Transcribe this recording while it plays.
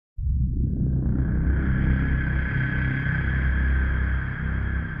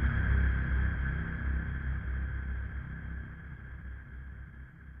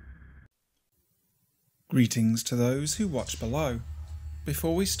Greetings to those who watch below.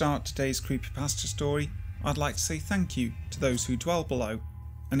 Before we start today's creepypasta story, I'd like to say thank you to those who dwell below,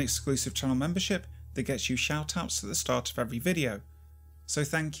 an exclusive channel membership that gets you shoutouts at the start of every video. So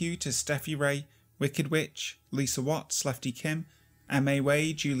thank you to Steffi Ray, Wicked Witch, Lisa Watts, Lefty Kim, M.A.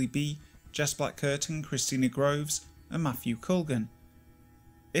 Way, Julie B, Jess Black Curtin, Christina Groves and Matthew Culgan.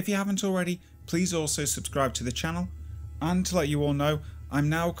 If you haven't already, please also subscribe to the channel, and to let you all know, I'm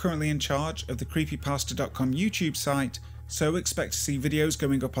now currently in charge of the creepypasta.com YouTube site, so expect to see videos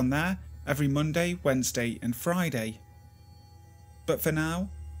going up on there every Monday, Wednesday and Friday. But for now,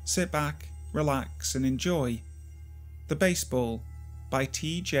 sit back, relax and enjoy The Baseball by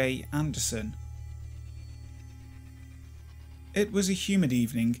T.J. Anderson. It was a humid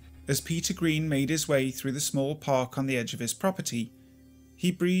evening as Peter Green made his way through the small park on the edge of his property.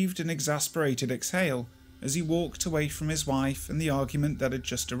 He breathed an exasperated exhale as he walked away from his wife and the argument that had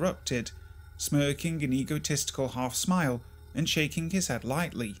just erupted, smirking an egotistical half-smile and shaking his head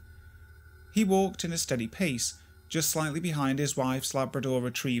lightly. He walked in a steady pace, just slightly behind his wife's Labrador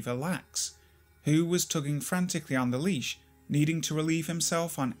retriever Lax, who was tugging frantically on the leash, needing to relieve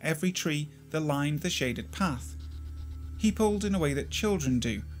himself on every tree that lined the shaded path. He pulled in a way that children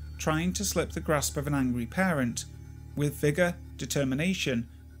do, trying to slip the grasp of an angry parent, with vigour, determination,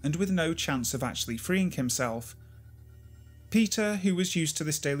 and with no chance of actually freeing himself. Peter, who was used to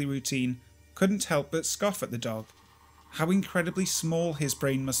this daily routine, couldn't help but scoff at the dog. How incredibly small his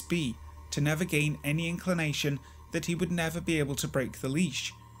brain must be to never gain any inclination that he would never be able to break the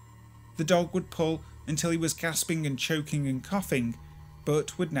leash. The dog would pull until he was gasping and choking and coughing,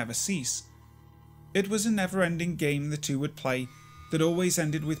 but would never cease. It was a never-ending game the two would play that always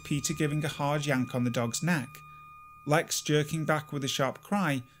ended with Peter giving a hard yank on the dog's neck, Lex jerking back with a sharp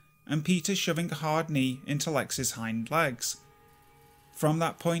cry, and Peter shoving a hard knee into Lex's hind legs. From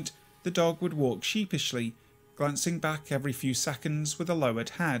that point, the dog would walk sheepishly, glancing back every few seconds with a lowered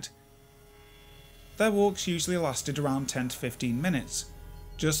head. Their walks usually lasted around 10 to 15 minutes,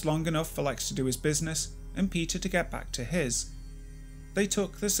 just long enough for Lex to do his business and Peter to get back to his. They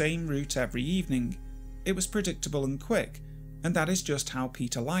took the same route every evening. It was predictable and quick, and that is just how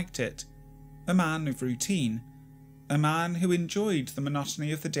Peter liked it. A man of routine. A man who enjoyed the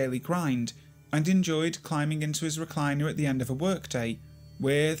monotony of the daily grind and enjoyed climbing into his recliner at the end of a workday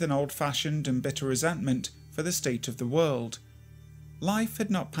with an old-fashioned and bitter resentment for the state of the world. Life had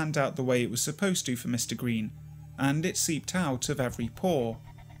not panned out the way it was supposed to for Mr. Green, and it seeped out of every pore.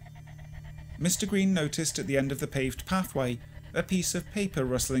 Mr. Green noticed at the end of the paved pathway a piece of paper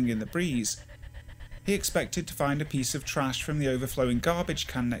rustling in the breeze. He expected to find a piece of trash from the overflowing garbage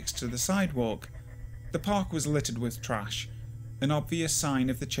can next to the sidewalk. The park was littered with trash, an obvious sign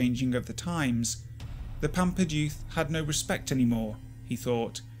of the changing of the times. The pampered youth had no respect anymore, he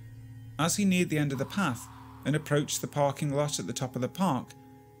thought. As he neared the end of the path and approached the parking lot at the top of the park,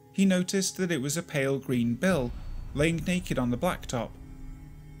 he noticed that it was a pale green bill, laying naked on the blacktop.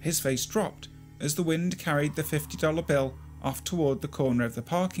 His face dropped as the wind carried the $50 bill off toward the corner of the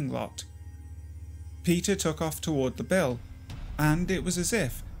parking lot. Peter took off toward the bill, and it was as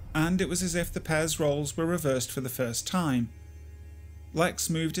if the pair's roles were reversed for the first time. Lex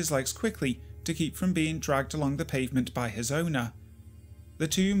moved his legs quickly to keep from being dragged along the pavement by his owner. The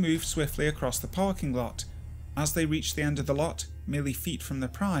two moved swiftly across the parking lot. As they reached the end of the lot, merely feet from the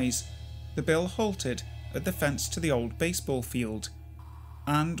prize, the bill halted at the fence to the old baseball field,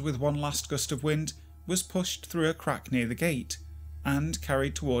 and with one last gust of wind was pushed through a crack near the gate, and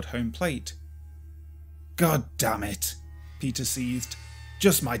carried toward home plate. "God damn it," Peter seethed.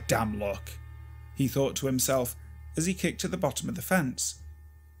 "Just my damn luck," he thought to himself as he kicked at the bottom of the fence.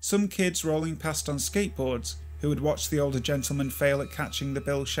 Some kids rolling past on skateboards, who had watched the older gentleman fail at catching the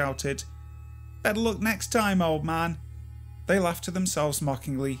bill, shouted, "Better luck next time, old man." They laughed to themselves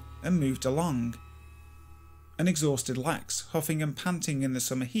mockingly and moved along. An exhausted Lex, huffing and panting in the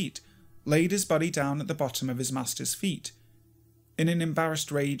summer heat, laid his body down at the bottom of his master's feet. In an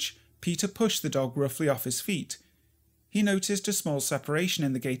embarrassed rage, Peter pushed the dog roughly off his feet. He noticed a small separation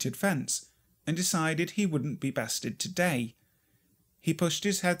in the gated fence and decided he wouldn't be bested today. He pushed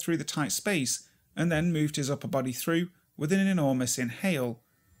his head through the tight space and then moved his upper body through with an enormous inhale,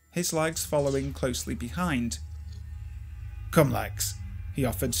 his legs following closely behind. "Come, Lex," he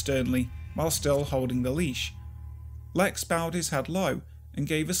offered sternly while still holding the leash. Lex bowed his head low and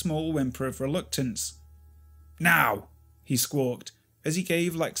gave a small whimper of reluctance. "Now!" he squawked as he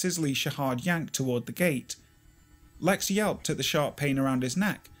gave Lex's leash a hard yank toward the gate. Lex yelped at the sharp pain around his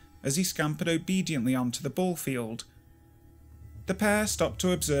neck as he scampered obediently onto the ball field. The pair stopped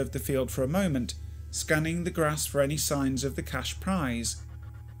to observe the field for a moment, scanning the grass for any signs of the cash prize.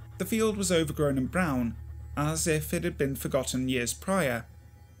 The field was overgrown and brown, as if it had been forgotten years prior.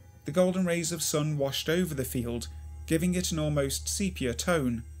 The golden rays of sun washed over the field, giving it an almost sepia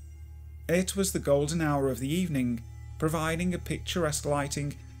tone. It was the golden hour of the evening, providing a picturesque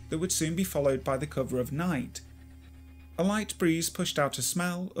lighting that would soon be followed by the cover of night. A light breeze pushed out a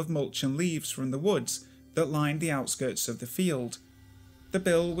smell of mulch and leaves from the woods that lined the outskirts of the field. The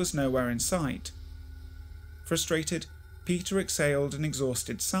bill was nowhere in sight. Frustrated, Peter exhaled an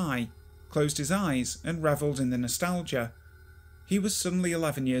exhausted sigh, closed his eyes and revelled in the nostalgia. He was suddenly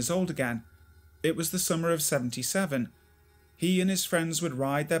 11 years old again. It was the summer of '77. He and his friends would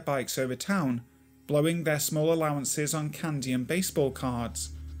ride their bikes over town, blowing their small allowances on candy and baseball cards,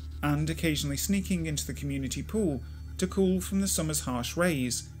 and occasionally sneaking into the community pool to cool from the summer's harsh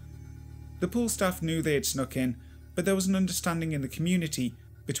rays. The pool staff knew they had snuck in, but there was an understanding in the community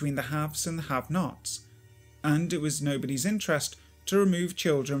between the haves and the have-nots, and it was nobody's interest to remove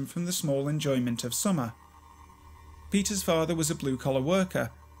children from the small enjoyment of summer. Peter's father was a blue-collar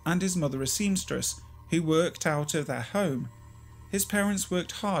worker, and his mother a seamstress, who worked out of their home. His parents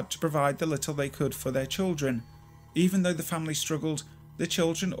worked hard to provide the little they could for their children. Even though the family struggled, the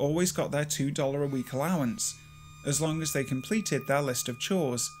children always got their $2 a week allowance, as long as they completed their list of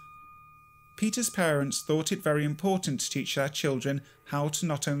chores. Peter's parents thought it very important to teach their children how to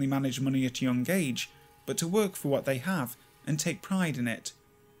not only manage money at a young age, but to work for what they have and take pride in it.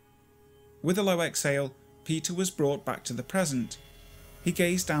 With a low exhale, Peter was brought back to the present. He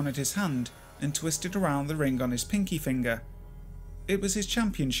gazed down at his hand and twisted around the ring on his pinky finger. It was his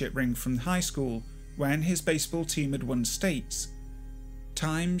championship ring from high school, when his baseball team had won states.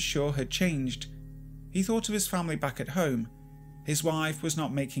 Times sure had changed. He thought of his family back at home. His wife was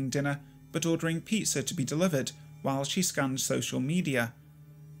not making dinner, but ordering pizza to be delivered while she scanned social media.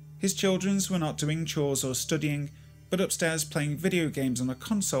 His children were not doing chores or studying, but upstairs playing video games on a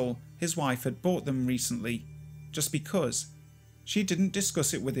console his wife had bought them recently, just because. She didn't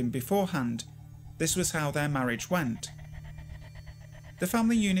discuss it with him beforehand. This was how their marriage went. The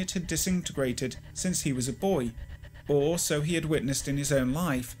family unit had disintegrated since he was a boy, or so he had witnessed in his own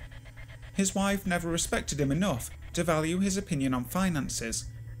life. His wife never respected him enough to value his opinion on finances.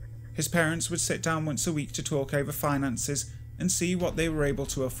 His parents would sit down once a week to talk over finances and see what they were able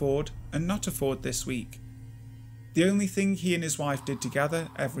to afford and not afford this week. The only thing he and his wife did together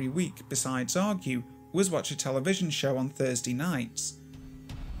every week besides argue was watch a television show on Thursday nights.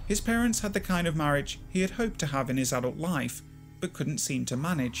 His parents had the kind of marriage he had hoped to have in his adult life, but couldn't seem to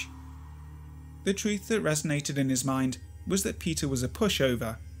manage. The truth that resonated in his mind was that Peter was a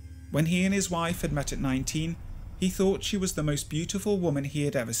pushover. When he and his wife had met at 19, he thought she was the most beautiful woman he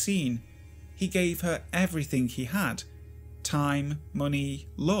had ever seen. He gave her everything he had: time, money,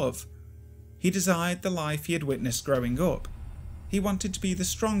 love. He desired the life he had witnessed growing up. He wanted to be the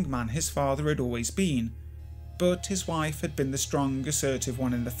strong man his father had always been, but his wife had been the strong, assertive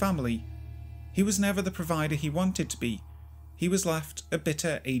one in the family. He was never the provider he wanted to be. He was left a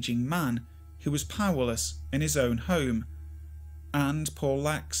bitter, aging man who was powerless in his own home, and Paul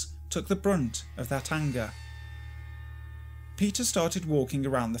Lex took the brunt of that anger. Peter started walking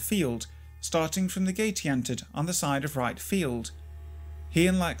around the field, starting from the gate he entered on the side of right field. He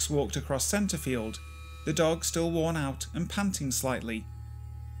and Lex walked across centre field, the dog still worn out and panting slightly.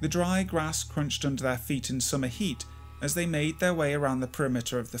 The dry grass crunched under their feet in summer heat as they made their way around the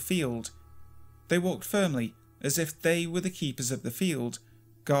perimeter of the field. They walked firmly, as if they were the keepers of the field,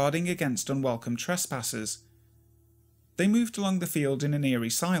 guarding against unwelcome trespassers. They moved along the field in an eerie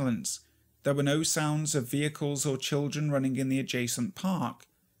silence. There were no sounds of vehicles or children running in the adjacent park.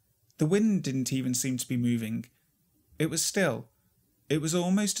 The wind didn't even seem to be moving. It was still. It was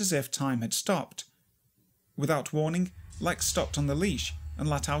almost as if time had stopped. Without warning, Lex stopped on the leash and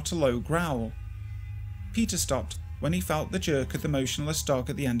let out a low growl. Peter stopped when he felt the jerk of the motionless dog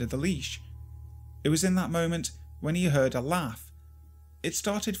at the end of the leash. It was in that moment when he heard a laugh. It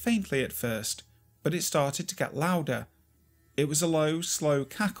started faintly at first, but it started to get louder. It was a low, slow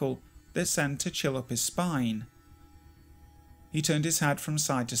cackle that sent a chill up his spine. He turned his head from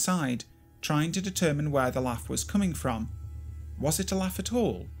side to side, trying to determine where the laugh was coming from. Was it a laugh at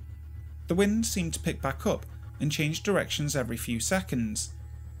all? The wind seemed to pick back up and change directions every few seconds.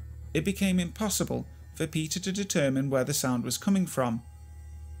 It became impossible for Peter to determine where the sound was coming from.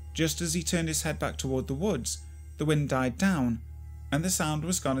 Just as he turned his head back toward the woods, the wind died down, and the sound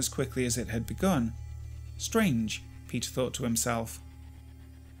was gone as quickly as it had begun. Strange, Peter thought to himself.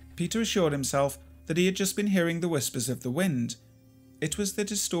 Peter assured himself that he had just been hearing the whispers of the wind. It was the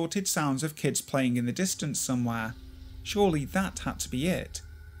distorted sounds of kids playing in the distance somewhere. Surely that had to be it.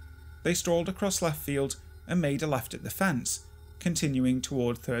 They strolled across left field and made a left at the fence, continuing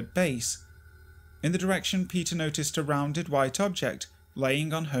toward third base. In the direction, Peter noticed a rounded white object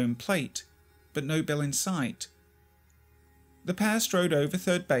laying on home plate, but no Bill in sight. The pair strode over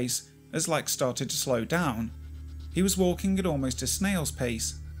third base as Lex started to slow down. He was walking at almost a snail's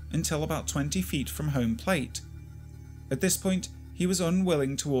pace until about 20 feet from home plate. At this point, he was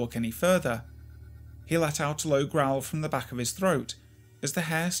unwilling to walk any further. He let out a low growl from the back of his throat as the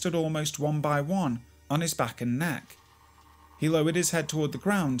hair stood almost one by one on his back and neck. He lowered his head toward the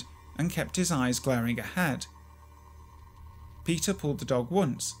ground and kept his eyes glaring ahead. Peter pulled the dog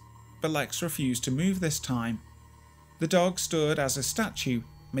once, but Lex refused to move this time. The dog stood as a statue,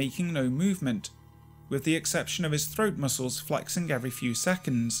 making no movement, with the exception of his throat muscles flexing every few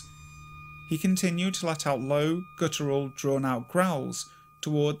seconds. He continued to let out low, guttural, drawn-out growls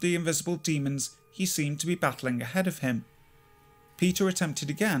toward the invisible demons he seemed to be battling ahead of him. Peter attempted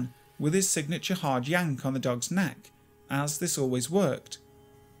again with his signature hard yank on the dog's neck, as this always worked.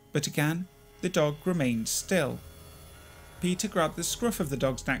 But again, the dog remained still. Peter grabbed the scruff of the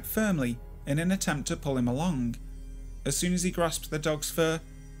dog's neck firmly in an attempt to pull him along. As soon as he grasped the dog's fur,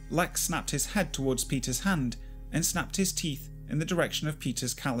 Lex snapped his head towards Peter's hand and snapped his teeth in the direction of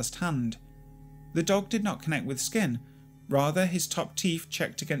Peter's calloused hand. The dog did not connect with skin, rather his top teeth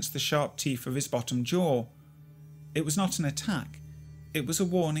checked against the sharp teeth of his bottom jaw. It was not an attack, it was a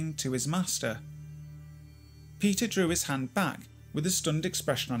warning to his master. Peter drew his hand back with a stunned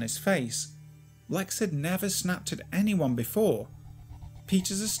expression on his face. Lex had never snapped at anyone before.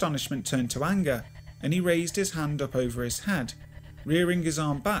 Peter's astonishment turned to anger, and he raised his hand up over his head, rearing his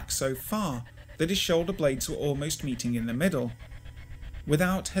arm back so far that his shoulder blades were almost meeting in the middle.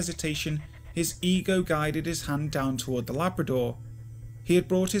 Without hesitation, his ego guided his hand down toward the Labrador. He had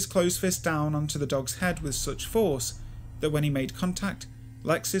brought his closed fist down onto the dog's head with such force that when he made contact,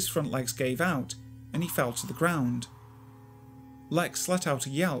 Lex's front legs gave out, and he fell to the ground. Lex let out a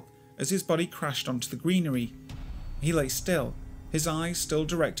yelp as his body crashed onto the greenery. He lay still, his eyes still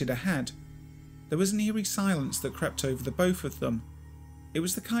directed ahead. There was an eerie silence that crept over the both of them. It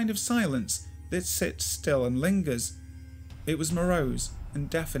was the kind of silence that sits still and lingers. It was morose and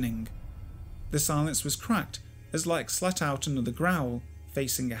deafening. The silence was cracked as Lex let out another growl,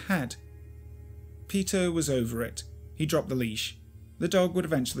 facing ahead. Peter was over it. He dropped the leash. The dog would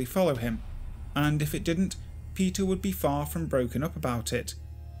eventually follow him, and if it didn't, Peter would be far from broken up about it.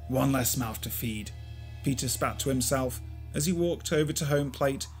 One less mouth to feed, Peter spat to himself as he walked over to home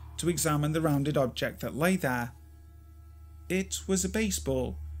plate to examine the rounded object that lay there. It was a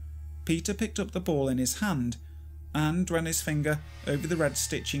baseball. Peter picked up the ball in his hand and ran his finger over the red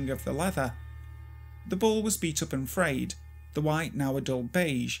stitching of the leather. The ball was beat up and frayed, the white now a dull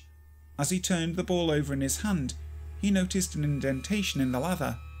beige. As he turned the ball over in his hand, he noticed an indentation in the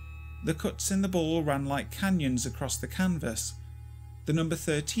leather. The cuts in the ball ran like canyons across the canvas. The number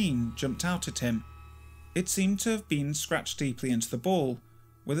 13 jumped out at him. It seemed to have been scratched deeply into the ball,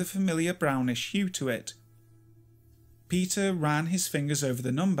 with a familiar brownish hue to it. Peter ran his fingers over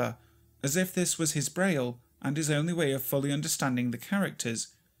the number, as if this was his braille and his only way of fully understanding the characters.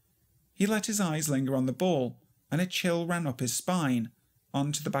 He let his eyes linger on the ball, and a chill ran up his spine,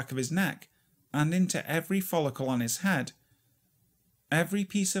 onto the back of his neck, and into every follicle on his head. Every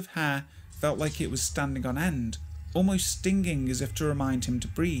piece of hair felt like it was standing on end, almost stinging as if to remind him to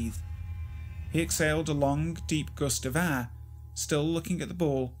breathe. He exhaled a long, deep gust of air, still looking at the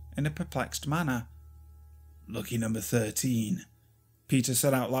ball in a perplexed manner. "Lucky number 13, Peter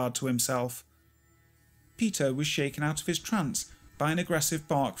said out loud to himself. Peter was shaken out of his trance by an aggressive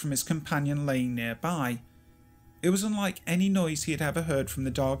bark from his companion laying nearby. It was unlike any noise he had ever heard from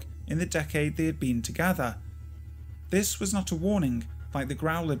the dog in the decade they had been together. This was not a warning like the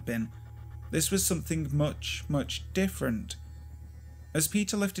growl had been. This was something much, much different. As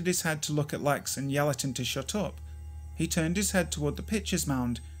Peter lifted his head to look at Lex and yell at him to shut up, he turned his head toward the pitcher's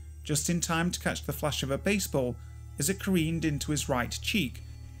mound, just in time to catch the flash of a baseball as it careened into his right cheek,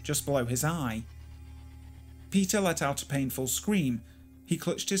 just below his eye. Peter let out a painful scream. He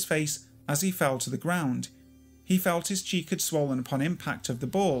clutched his face as he fell to the ground. He felt his cheek had swollen upon impact of the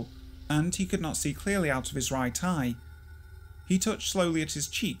ball, and he could not see clearly out of his right eye. He touched slowly at his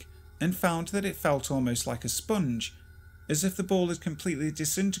cheek and found that it felt almost like a sponge, as if the ball had completely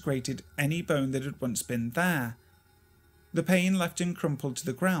disintegrated any bone that had once been there. The pain left him crumpled to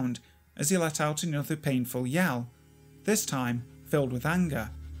the ground as he let out another painful yell, this time filled with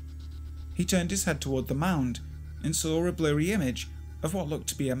anger. He turned his head toward the mound and saw a blurry image of what looked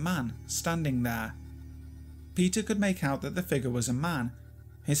to be a man standing there. Peter could make out that the figure was a man,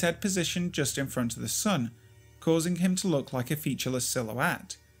 his head positioned just in front of the sun, causing him to look like a featureless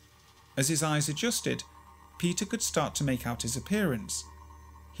silhouette. As his eyes adjusted, Peter could start to make out his appearance.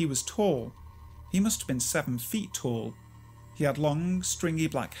 He was tall. He must have been 7 feet tall. He had long, stringy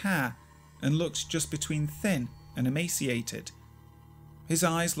black hair and looked just between thin and emaciated. His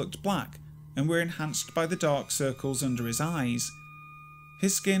eyes looked black and were enhanced by the dark circles under his eyes.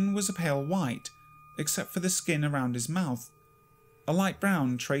 His skin was a pale white, except for the skin around his mouth. A light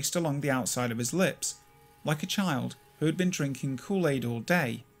brown traced along the outside of his lips, like a child who had been drinking Kool-Aid all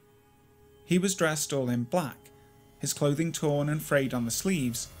day. He was dressed all in black, his clothing torn and frayed on the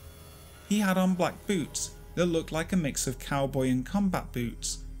sleeves. He had on black boots that looked like a mix of cowboy and combat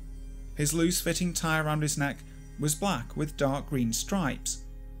boots. His loose-fitting tie around his neck was black with dark green stripes,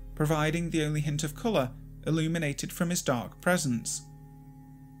 providing the only hint of colour illuminated from his dark presence.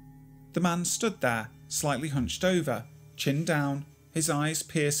 The man stood there, slightly hunched over, chin down, his eyes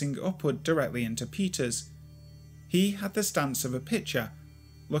piercing upward directly into Peter's. He had the stance of a pitcher,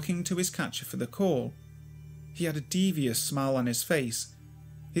 looking to his catcher for the call. He had a devious smile on his face,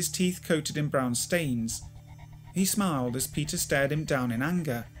 his teeth coated in brown stains. He smiled as Peter stared him down in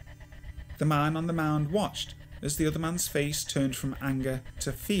anger. The man on the mound watched as the other man's face turned from anger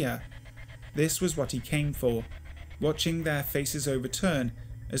to fear. This was what he came for, watching their faces overturn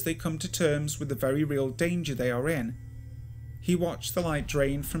as they come to terms with the very real danger they are in. He watched the light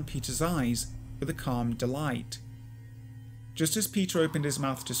drain from Peter's eyes with a calm delight. Just as Peter opened his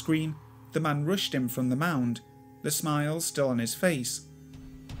mouth to scream, the man rushed him from the mound, the smile still on his face.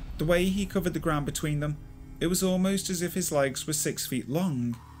 The way he covered the ground between them, it was almost as if his legs were 6 feet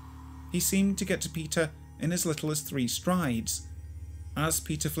long. He seemed to get to Peter in as little as 3 strides. As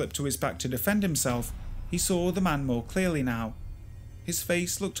Peter flipped to his back to defend himself, he saw the man more clearly now. His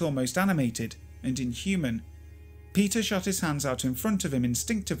face looked almost animated and inhuman. Peter shot his hands out in front of him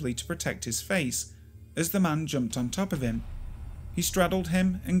instinctively to protect his face, as the man jumped on top of him. He straddled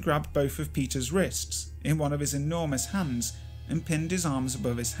him and grabbed both of Peter's wrists in one of his enormous hands and pinned his arms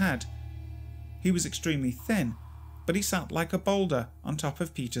above his head. He was extremely thin, but he sat like a boulder on top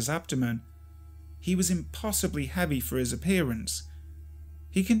of Peter's abdomen. He was impossibly heavy for his appearance.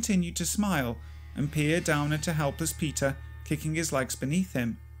 He continued to smile and peer down at a helpless Peter kicking his legs beneath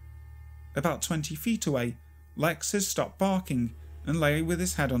him. About 20 feet away, Lex had stopped barking and lay with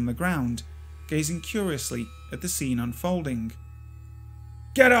his head on the ground, gazing curiously at the scene unfolding.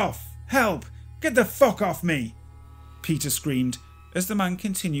 "Get off! Help! Get the fuck off me!" Peter screamed as the man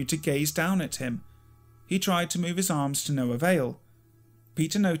continued to gaze down at him. He tried to move his arms to no avail.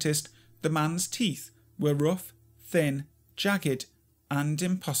 Peter noticed the man's teeth were rough, thin, jagged, and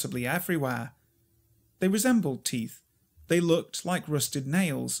impossibly everywhere. They resembled teeth. They looked like rusted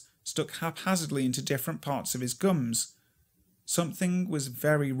nails stuck haphazardly into different parts of his gums. Something was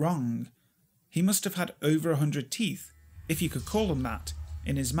very wrong. He must have had over 100 teeth, if you could call them that,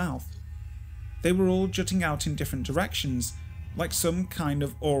 in his mouth. They were all jutting out in different directions, like some kind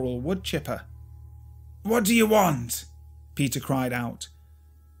of oral wood chipper. "What do you want?" Peter cried out.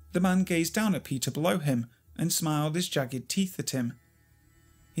 The man gazed down at Peter below him and smiled his jagged teeth at him.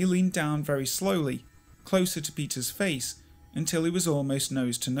 He leaned down very slowly, closer to Peter's face, until he was almost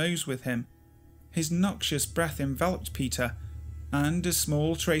nose to nose with him. His noxious breath enveloped Peter, and as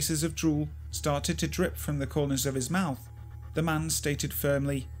small traces of drool started to drip from the corners of his mouth, the man stated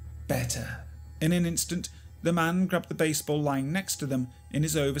firmly, "Better." In an instant, the man grabbed the baseball lying next to them in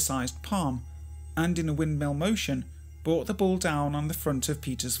his oversized palm, and in a windmill motion, brought the ball down on the front of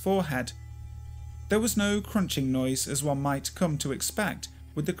Peter's forehead. There was no crunching noise as one might come to expect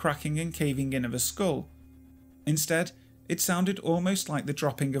with the cracking and caving in of a skull. Instead, it sounded almost like the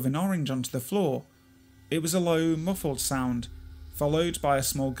dropping of an orange onto the floor. It was a low, muffled sound, followed by a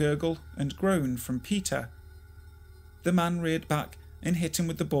small gurgle and groan from Peter. The man reared back and hit him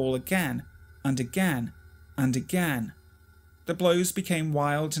with the ball again, and again, and again. The blows became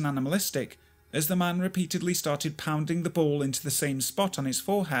wild and animalistic as the man repeatedly started pounding the ball into the same spot on his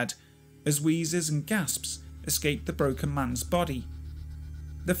forehead, as wheezes and gasps escaped the broken man's body.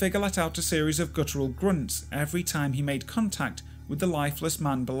 The figure let out a series of guttural grunts every time he made contact with the lifeless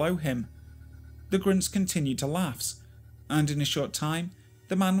man below him. The grunts continued to laughs, and in a short time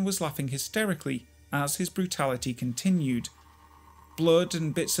the man was laughing hysterically as his brutality continued. Blood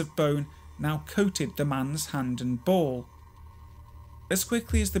and bits of bone now coated the man's hand and ball. As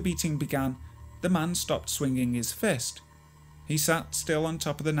quickly as the beating began, the man stopped swinging his fist. He sat still on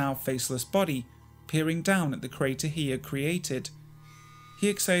top of the now faceless body, peering down at the crater he had created. He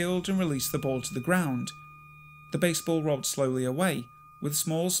exhaled and released the ball to the ground. The baseball rolled slowly away, with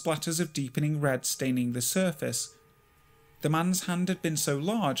small splatters of deepening red staining the surface. The man's hand had been so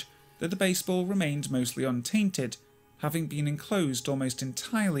large that the baseball remained mostly untainted, having been enclosed almost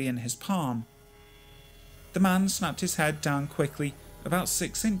entirely in his palm. The man snapped his head down quickly, about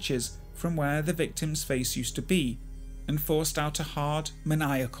 6 inches from where the victim's face used to be and forced out a hard,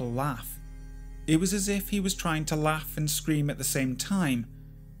 maniacal laugh. It was as if he was trying to laugh and scream at the same time.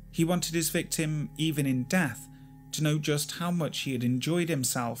 He wanted his victim, even in death, to know just how much he had enjoyed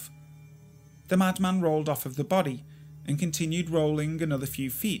himself. The madman rolled off of the body and continued rolling another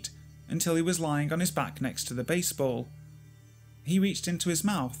few feet until he was lying on his back next to the baseball. He reached into his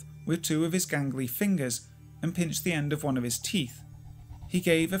mouth with two of his gangly fingers and pinched the end of one of his teeth. He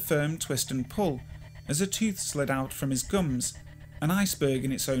gave a firm twist and pull as a tooth slid out from his gums, an iceberg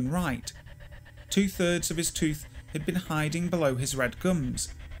in its own right. 2/3 of his tooth had been hiding below his red gums.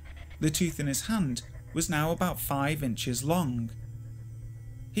 The tooth in his hand was now about 5 inches long.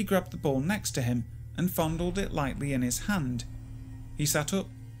 He grabbed the ball next to him and fondled it lightly in his hand. He sat up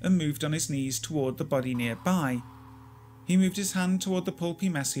and moved on his knees toward the body nearby. He moved his hand toward the pulpy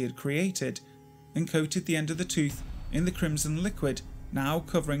mess he had created and coated the end of the tooth in the crimson liquid now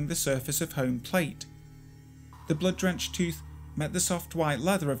covering the surface of home plate. The blood-drenched tooth met the soft white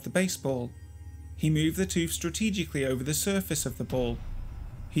leather of the baseball. He moved the tooth strategically over the surface of the ball.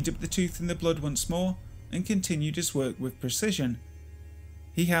 He dipped the tooth in the blood once more and continued his work with precision.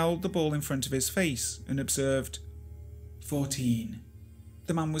 He held the ball in front of his face and observed, 14.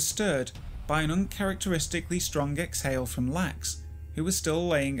 The man was stirred by an uncharacteristically strong exhale from Lex, who was still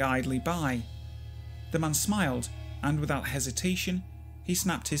laying idly by. The man smiled, and without hesitation, he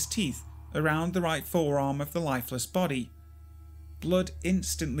snapped his teeth around the right forearm of the lifeless body. Blood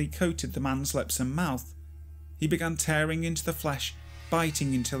instantly coated the man's lips and mouth. He began tearing into the flesh,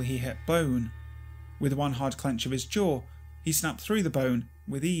 biting until he hit bone. With one hard clench of his jaw, he snapped through the bone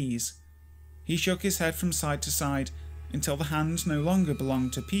with ease. He shook his head from side to side until the hand no longer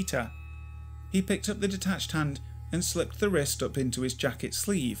belonged to Peter. He picked up the detached hand and slipped the wrist up into his jacket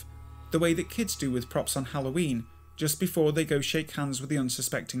sleeve, the way that kids do with props on Halloween, just before they go shake hands with the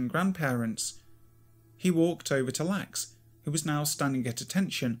unsuspecting grandparents. He walked over to Lex, who was now standing at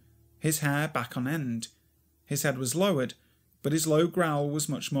attention, his hair back on end. His head was lowered, but his low growl was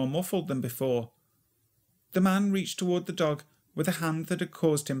much more muffled than before. The man reached toward the dog with a hand that had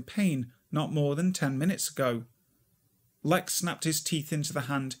caused him pain not more than 10 minutes ago. Lex snapped his teeth into the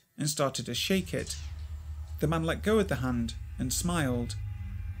hand and started to shake it. The man let go of the hand and smiled.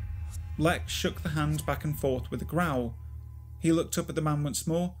 Lex shook the hand back and forth with a growl. He looked up at the man once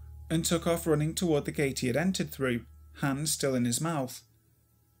more and took off running toward the gate he had entered through, hand still in his mouth.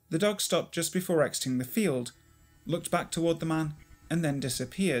 The dog stopped just before exiting the field, looked back toward the man, and then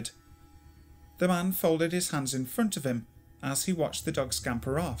disappeared. The man folded his hands in front of him as he watched the dog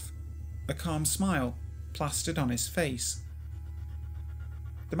scamper off, a calm smile plastered on his face.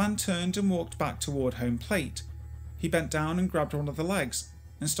 The man turned and walked back toward home plate. He bent down and grabbed one of the legs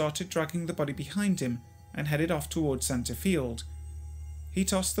and started dragging the body behind him and headed off toward centre field. He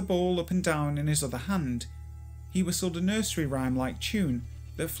tossed the ball up and down in his other hand. He whistled a nursery rhyme-like tune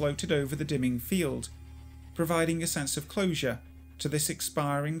that floated over the dimming field, providing a sense of closure to this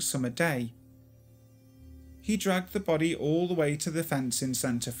expiring summer day. He dragged the body all the way to the fence in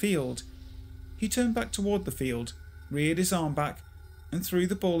centre field. He turned back toward the field, reared his arm back, and threw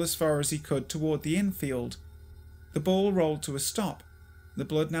the ball as far as he could toward the infield. The ball rolled to a stop, the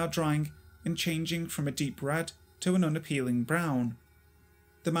blood now drying and changing from a deep red to an unappealing brown.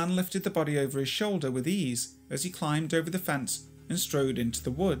 The man lifted the body over his shoulder with ease as he climbed over the fence and strode into the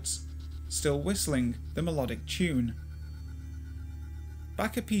woods, still whistling the melodic tune.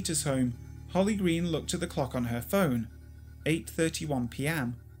 Back at Peter's home, Holly Green looked at the clock on her phone, 8:31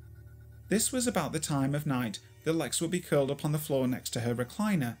 p.m. This was about the time of night that Lex would be curled up on the floor next to her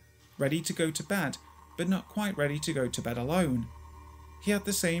recliner, ready to go to bed, but not quite ready to go to bed alone. He had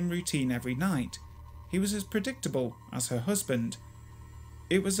the same routine every night. He was as predictable as her husband.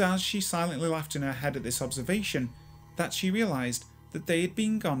 It was as she silently laughed in her head at this observation that she realised that they had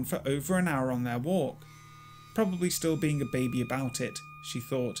been gone for over an hour on their walk, probably still being a baby about it, she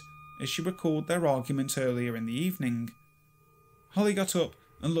thought, as she recalled their argument earlier in the evening. Holly got up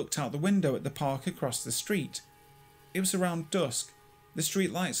and looked out the window at the park across the street. It was around dusk. The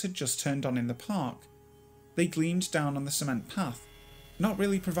street lights had just turned on in the park. They gleamed down on the cement path, not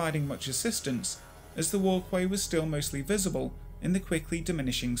really providing much assistance, as the walkway was still mostly visible in the quickly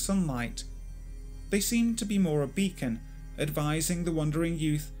diminishing sunlight. They seemed to be more a beacon, advising the wandering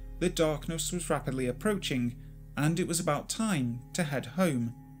youth that darkness was rapidly approaching, and it was about time to head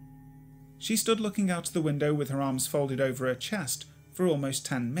home. She stood looking out of the window with her arms folded over her chest for almost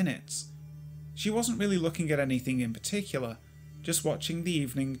 10 minutes. She wasn't really looking at anything in particular, just watching the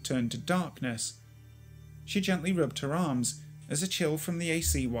evening turn to darkness. She gently rubbed her arms as a chill from the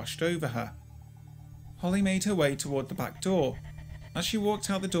AC washed over her. Holly made her way toward the back door. As she walked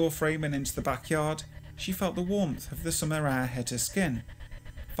out the doorframe and into the backyard, she felt the warmth of the summer air hit her skin.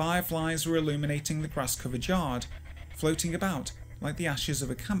 Fireflies were illuminating the grass-covered yard, floating about like the ashes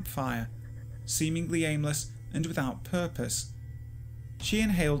of a campfire, seemingly aimless and without purpose. She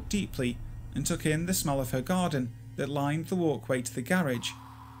inhaled deeply and took in the smell of her garden that lined the walkway to the garage.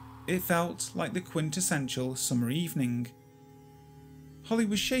 It felt like the quintessential summer evening. Holly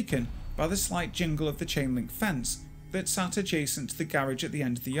was shaken by the slight jingle of the chain-link fence that sat adjacent to the garage at the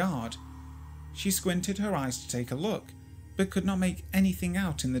end of the yard. She squinted her eyes to take a look, but could not make anything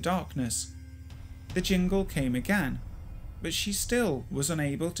out in the darkness. The jingle came again, but she still was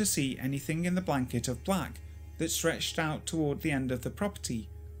unable to see anything in the blanket of black that stretched out toward the end of the property.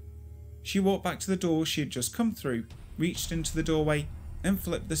 She walked back to the door she had just come through, reached into the doorway, and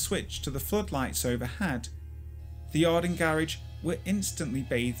flipped the switch to the floodlights overhead. The yard and garage were instantly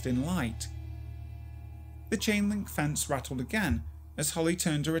bathed in light. The chain-link fence rattled again as Holly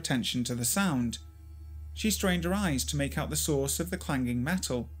turned her attention to the sound. She strained her eyes to make out the source of the clanging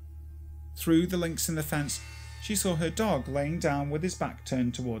metal. Through the links in the fence, she saw her dog laying down with his back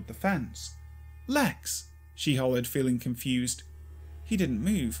turned toward the fence. "Lex!" she hollered, feeling confused. He didn't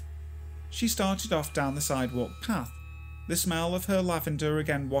move. She started off down the sidewalk path, the smell of her lavender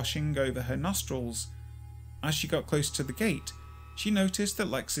again washing over her nostrils. As she got close to the gate, she noticed that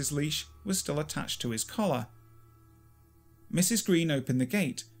Lex's leash was still attached to his collar. Mrs. Green opened the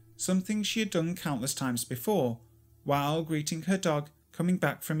gate, something she had done countless times before, while greeting her dog coming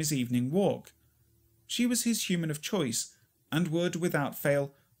back from his evening walk. She was his human of choice, and would, without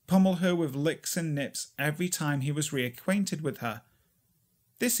fail, pummel her with licks and nips every time he was reacquainted with her.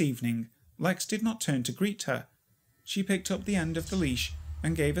 This evening, Lex did not turn to greet her. She picked up the end of the leash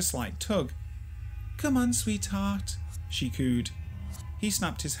and gave a slight tug. "Come on, sweetheart," she cooed. He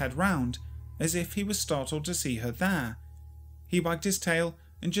snapped his head round, as if he was startled to see her there. He wagged his tail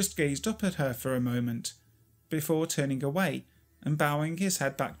and just gazed up at her for a moment, before turning away and bowing his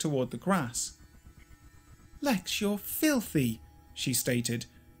head back toward the grass. "Lex, you're filthy," she stated,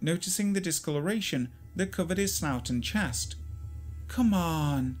 noticing the discoloration that covered his snout and chest. "Come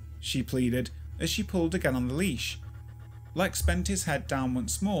on," she pleaded as she pulled again on the leash. Lex bent his head down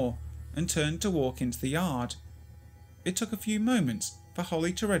once more and turned to walk into the yard. It took a few moments for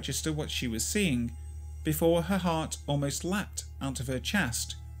Holly to register what she was seeing, before her heart almost leapt out of her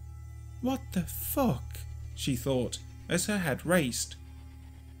chest. "What the fuck?" she thought as her head raced.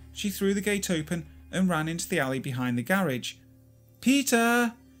 She threw the gate open and ran into the alley behind the garage.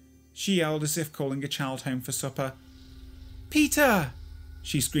 "Peter!" she yelled as if calling a child home for supper. "Peter!"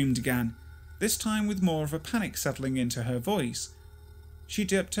 she screamed again, this time with more of a panic settling into her voice. She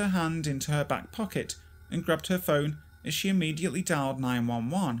dipped her hand into her back pocket and grabbed her phone as she immediately dialed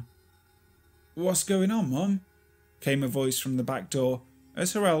 911. "What's going on, Mum?" came a voice from the back door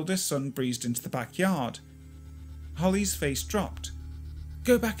as her eldest son breezed into the backyard. Holly's face dropped.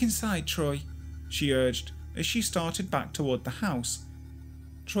 "Go back inside, Troy," she urged as she started back toward the house.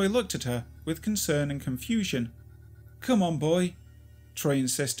 Troy looked at her with concern and confusion. "Come on, boy," Troy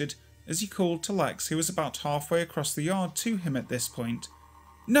insisted as he called to Lex, who was about halfway across the yard to him at this point.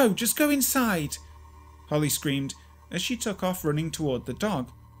 "No, just go inside," Holly screamed as she took off running toward the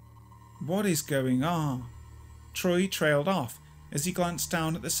dog. "What is going on?" Troy trailed off as he glanced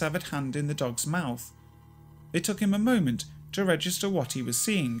down at the severed hand in the dog's mouth. It took him a moment to register what he was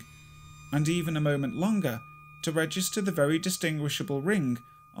seeing, and even a moment longer to register the very distinguishable ring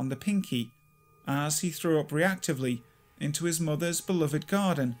on the pinky as he threw up reactively into his mother's beloved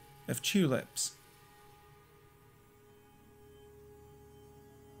garden of tulips.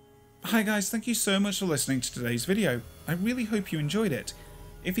 Hi guys, thank you so much for listening to today's video. I really hope you enjoyed it.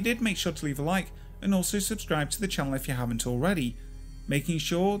 If you did, make sure to leave a like and also subscribe to the channel if you haven't already, making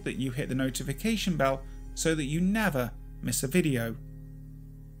sure that you hit the notification bell so that you never miss a video.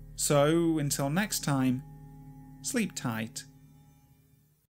 So until next time, sleep tight.